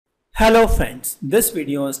Hello friends, this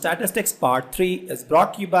video on Statistics Part 3 is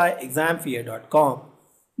brought to you by examfear.com.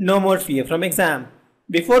 No more fear from exam.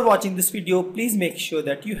 Before watching this video, please make sure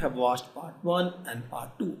that you have watched Part 1 and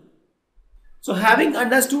Part 2. So having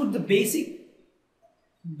understood the basic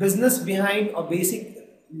business behind or basic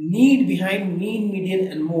need behind mean,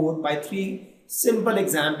 median and mode by 3 simple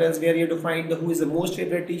examples where you have to find who is the most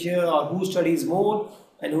favorite teacher or who studies more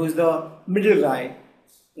and who is the middle guy.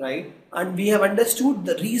 Right, and we have understood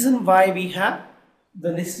the reason why we have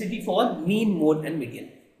the necessity for mean, mode and median.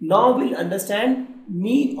 Now we'll understand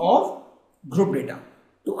mean of group data.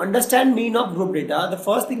 To understand mean of group data, the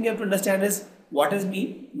first thing we have to understand is what is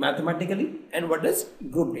mean mathematically and what is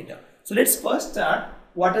group data. So let's first start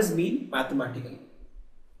what is mean mathematically.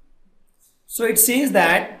 So it says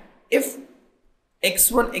that if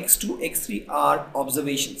x1, x2, x3 are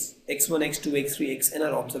observations, x1, x2, x3, xn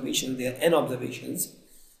are observations, there are n observations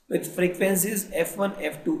with frequencies f1,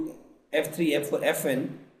 f2, f3, f4, fn,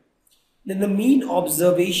 then the mean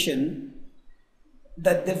observation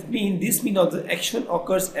that this mean of the x1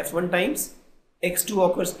 occurs f1 times,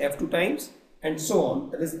 x2 occurs f2 times, and so on.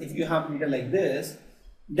 That is, if you have data like this,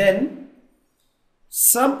 then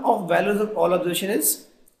sum of values of all observation is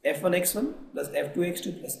f1 x1 plus f2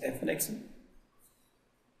 x2 plus fn x1.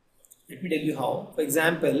 Let me tell you how. For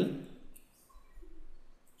example,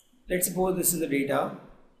 let's suppose this is the data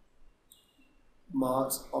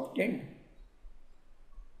marks obtained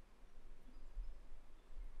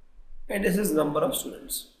and this is number of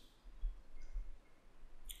students,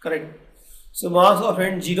 correct? So marks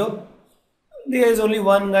obtained 0, there is only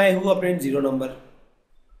one guy who obtained 0 number.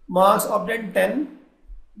 Marks obtained 10,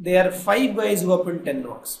 there are 5 guys who obtained 10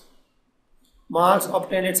 marks. Marks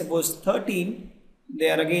obtained, let's suppose 13, they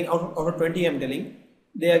are again out of 20 I am telling,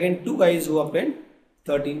 they are again 2 guys who obtained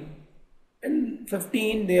 13, and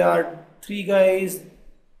 15 they are 3 guys,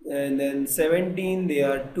 and then 17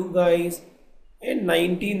 there are 2 guys, and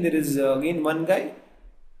 19 there is again 1 guy,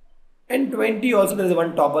 and 20 also there is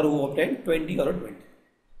one topper who obtained 20 out of 20.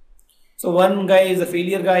 So one guy is a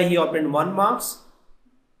failure guy, he obtained 1 marks,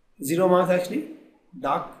 0 marks actually,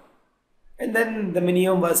 dark, and then the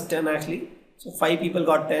minimum was 10 actually. So 5 people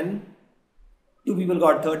got 10, 2 people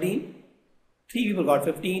got 13, 3 people got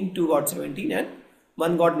 15, 2 got 17, and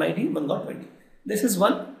 1 got 19, 1 got 20. This is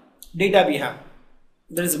one data we have.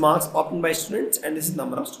 There is marks obtained by students and this is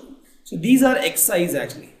number of students. So these are xi's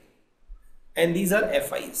actually and these are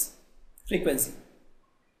fi's, frequency.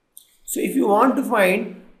 So if you want to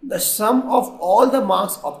find the sum of all the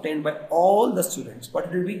marks obtained by all the students, what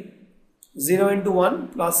it will be? 0 into 1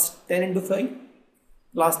 plus 10 into 5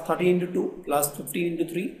 plus 13 into 2 plus 15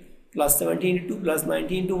 into 3 plus 17 into 2 plus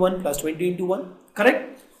 19 into 1 plus 20 into 1,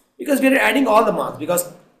 correct? Because we are adding all the marks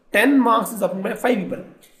because 10 marks is obtained by 5 people.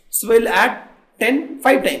 So we'll add 10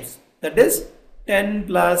 5 times, that is 10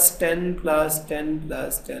 plus 10 plus 10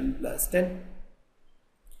 plus 10 plus 10.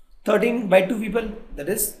 13 by 2 people, that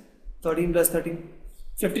is 13 plus 13.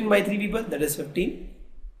 15 by 3 people, that is 15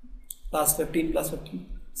 plus 15 plus 15.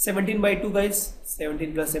 17 by 2 guys,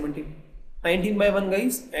 17 plus 17. 19 by 1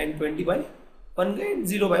 guys and 20 by 1 guy and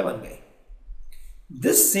 0 by 1 guy.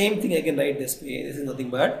 This same thing I can write this way. This is nothing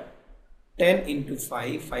but 10 into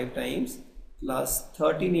 5 5 times plus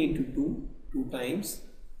 13 into 2 2 times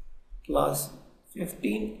plus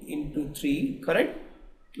 15 into 3, correct,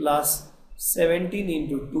 plus 17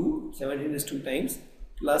 into 2, 17 is 2 times,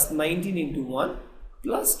 plus 19 into 1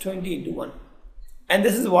 plus 20 into 1. And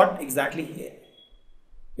this is what exactly here,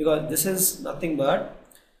 because this is nothing but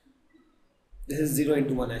this is 0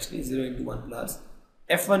 into 1 actually, 0 into 1 plus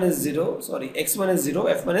f1 is 0, sorry, x1 is 0,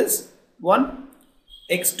 f1 is 1,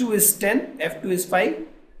 x2 is 10, f2 is 5.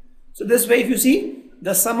 So this way if you see,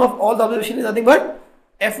 the sum of all the observation is nothing but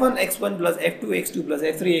f1 x1 plus f2 x2 plus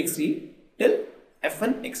f3 x3 till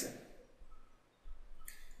fn xn.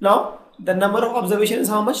 Now the number of observation is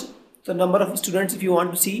how much? The number of students if you want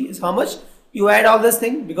to see is how much? You add all this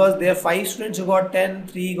thing because there are 5 students who got 10,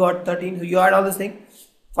 3 got 13, so you add all this thing.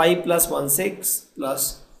 5 plus 1 6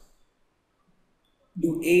 plus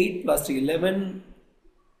do 8 plus 3 11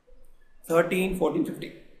 13 14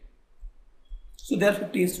 15. So there are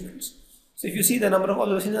 15 students. So if you see the number of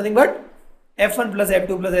observations, nothing but f1 plus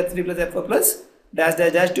f2 plus f3 plus f4 plus dash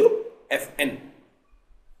dash dash to fn.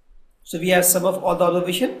 So we have sum of all the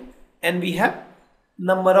observation and we have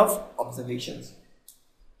number of observations.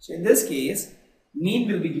 So in this case,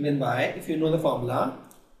 mean will be given by, if you know the formula,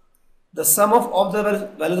 the sum of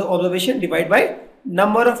values of observation divided by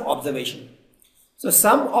number of observation. So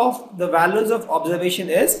sum of the values of observation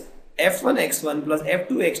is f1 x1 plus f2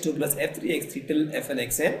 x2 plus f3 x3 till fn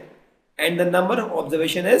xn, and the number of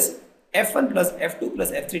observation is F1 plus F2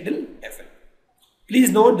 plus F3 till Fn.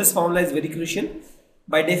 Please note this formula is very crucial.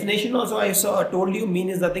 By definition also I told you mean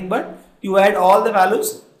is nothing but you add all the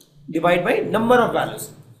values divide by number of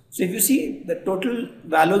values. So if you see the total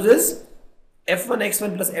values is F1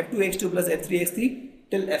 x1 plus F2 x2 plus F3 x3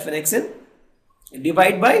 till Fn xn,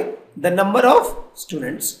 divide by the number of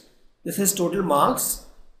students. This is total marks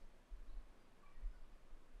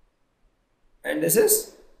and this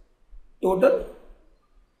is total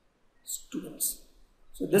students.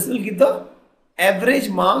 So this will give the average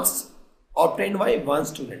marks obtained by one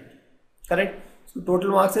student, correct? So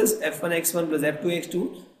total marks is F1 x1 plus F2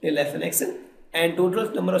 x2 till Fn xn, and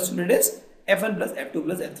total number of students is F1 plus F2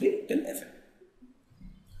 plus F3 till Fn.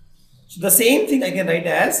 So the same thing I can write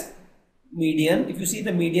as median. If you see,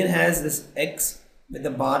 the median has this x with the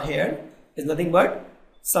bar here is nothing but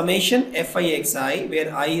summation fi xi,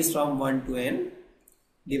 where I is from 1 to n,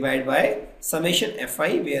 divided by summation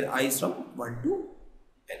fi, where I is from 1 to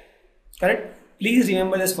n, correct? Please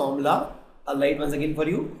remember this formula. I'll write once again for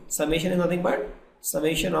you. Summation is nothing but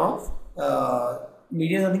summation of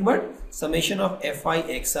median is nothing but summation of fi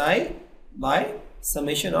xi by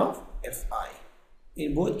summation of fi.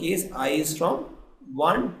 In both cases, I is from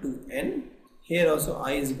 1 to n. Here also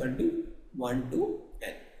I is equal to 1 to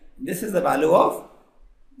n. This is the value of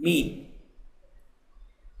mean,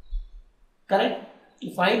 correct?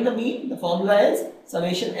 To find the mean, the formula is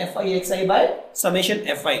summation fi xi by summation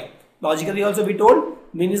fi. Logically also we told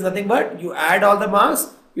mean is nothing but you add all the marks,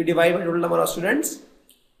 you divide by total number of students.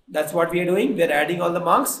 That's what we are doing. We are adding all the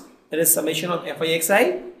marks. That is summation of fi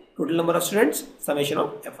xi, total number of students, summation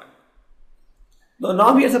of fi.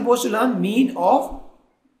 Now we are supposed to learn mean of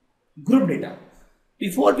group data.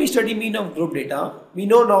 Before we study mean of group data, we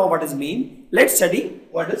know now what is mean. Let's study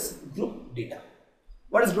what is group data.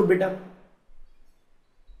 What is group data?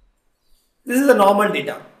 This is the normal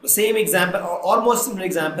data. The same example or almost similar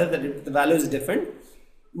example, that the value is different.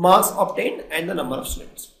 Marks obtained and the number of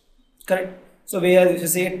students, correct? So where if you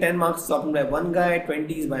say 10 marks is obtained by one guy,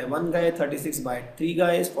 20 is by one guy, 36 by 3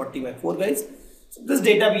 guys, 40 by 4 guys. So this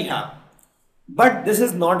data we have, but this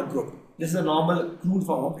is not grouped. This is a normal crude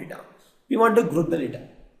form of data. We want to group the data.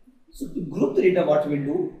 So to group the data, what we will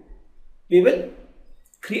do, we will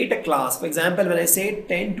create a class. For example, when I say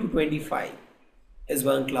 10 to 25 is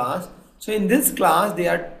one class. So in this class,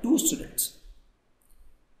 there are 2 students.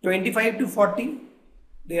 25 to 40,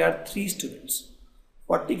 there are 3 students.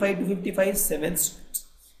 45 to 55, 7 students.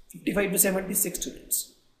 55 to 70, 6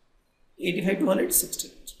 students. 85 to 100, 6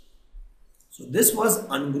 students. So this was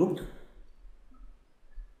ungrouped.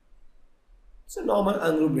 So normal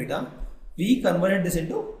ungrouped data. We converted this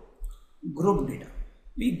into grouped data.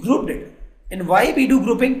 We grouped it. And why we do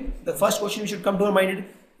grouping? The first question should come to our mind is,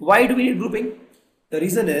 why do we need grouping? The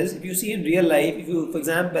reason is, if you see in real life, if you, for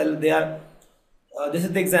example, they are this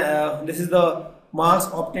is the marks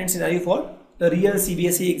obtained scenario for the real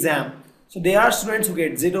CBSE exam. So there are students who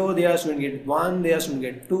get 0, there are students who get 1, there are students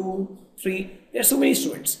who get 2, 3. There are so many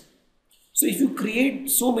students. So if you create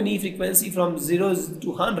so many frequency from 0s to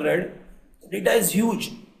 100, the data is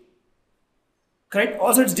huge, correct?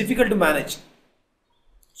 Also, it's difficult to manage.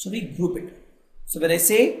 So we group it. So when I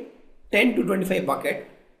say 10 to 25 bucket,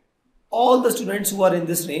 all the students who are in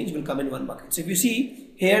this range will come in one bucket. So if you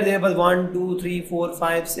see here, there was 1, 2, 3, 4,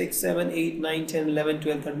 5, 6, 7, 8, 9, 10, 11,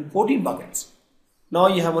 12, 13, 14 buckets. Now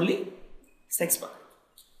you have only 6 buckets.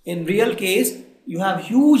 In real case, you have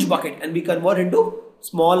huge bucket and we convert into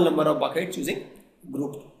small number of buckets using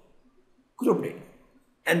group data.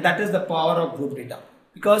 And that is the power of group data,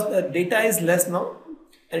 because the data is less now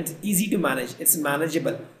and it's easy to manage. It's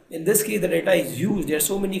manageable. In this case, the data is huge. There are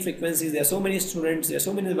so many frequencies, there are so many students, there are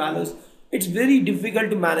so many values. It's very difficult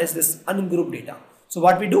to manage this ungrouped data. So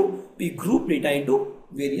what we do, we group data into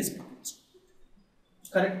various buckets.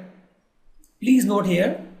 Correct? Please note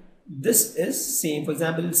here, this is same. For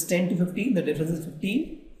example, it's 10 to 15, the difference is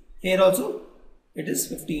 15. Here also it is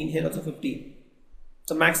 15, here also 15.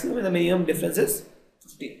 So maximum and the minimum difference is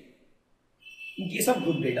 15 in case of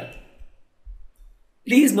group data.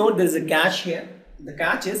 Please note there is a catch here. The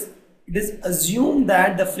catch is, it is assumed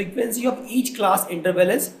that the frequency of each class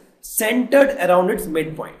interval is centered around its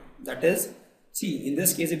midpoint. That is, see, in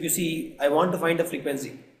this case, if you see, I want to find the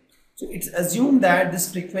frequency. So it's assumed that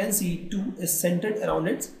this frequency 2 is centered around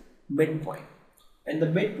its midpoint. And the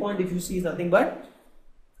midpoint, if you see, is nothing but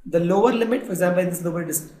the lower limit. For example, this lower limit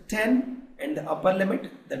is 10 and the upper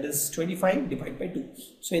limit, that is 25, divided by 2.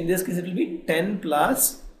 So in this case, it will be 10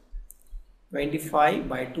 plus 25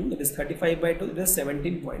 by 2, that is 35 by 2, that is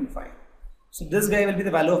 17.5. So this guy will be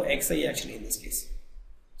the value of xi actually in this case,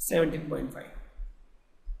 17.5.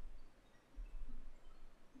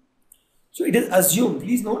 So it is assumed,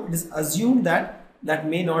 please note, it is assumed that that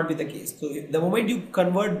may not be the case. So if the moment you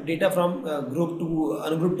convert data from group to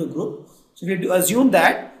ungroup to group, so we have to assume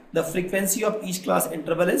that the frequency of each class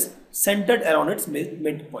interval is centered around its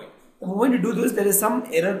midpoint. The moment you do this, there is some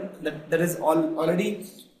error that is already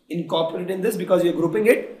incorporated in this, because you're grouping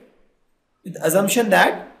it with the assumption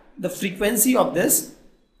that the frequency of this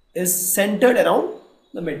is centered around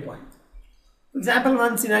the midpoint. For example,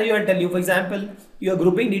 one scenario I'll tell you. For example, you are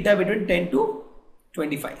grouping data between 10 to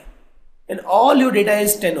 25 and all your data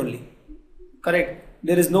is 10 only, correct?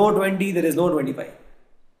 There is no 20, there is no 25.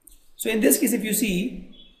 So in this case, if you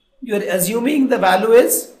see, you are assuming the value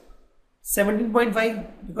is 17.5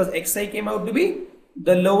 because xi came out to be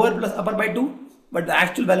the lower plus upper by 2, but the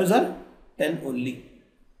actual values are 10 only.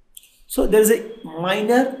 So there is a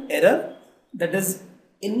minor error that is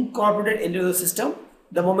incorporated into the system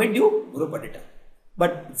the moment you group a data,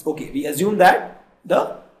 but it's okay. We assume that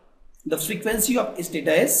the frequency of its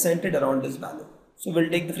data is centered around this value. So we'll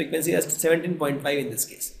take the frequency as 17.5 in this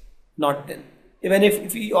case, not 10. Even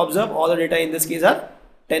if we observe, all the data in this case are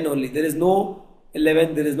 10 only. There is no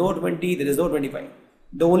 11, there is no 20, there is no 25.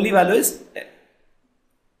 The only value is 10.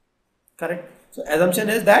 Correct? So assumption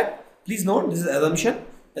is that, please note, this is assumption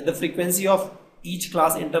that the frequency of each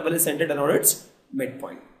class interval is centered around its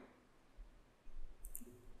midpoint.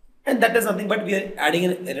 And that is nothing but we are adding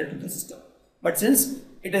an error to the system. But since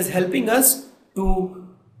it is helping us to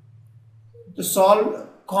solve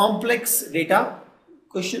complex data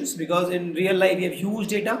questions, because in real life we have huge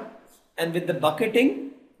data, and with the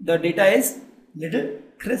bucketing the data is little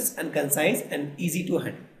crisp and concise and easy to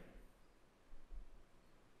handle.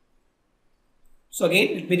 So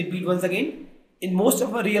again, let me repeat once again. In most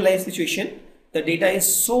of our real life situation, the data is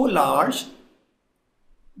so large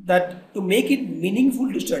that to make it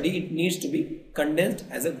meaningful to study, it needs to be condensed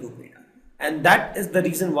as a group data. And that is the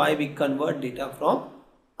reason why we convert data from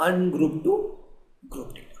ungrouped to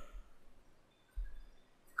group data.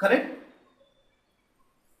 Correct?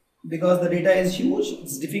 Because the data is huge,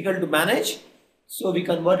 it's difficult to manage, so we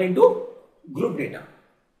convert into group data.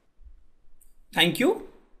 Thank you.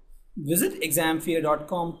 Visit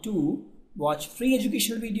examfear.com to watch free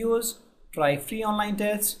educational videos, try free online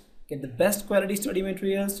tests, get the best quality study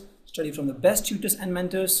materials, study from the best tutors and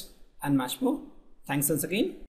mentors, and much more. Thanks once again.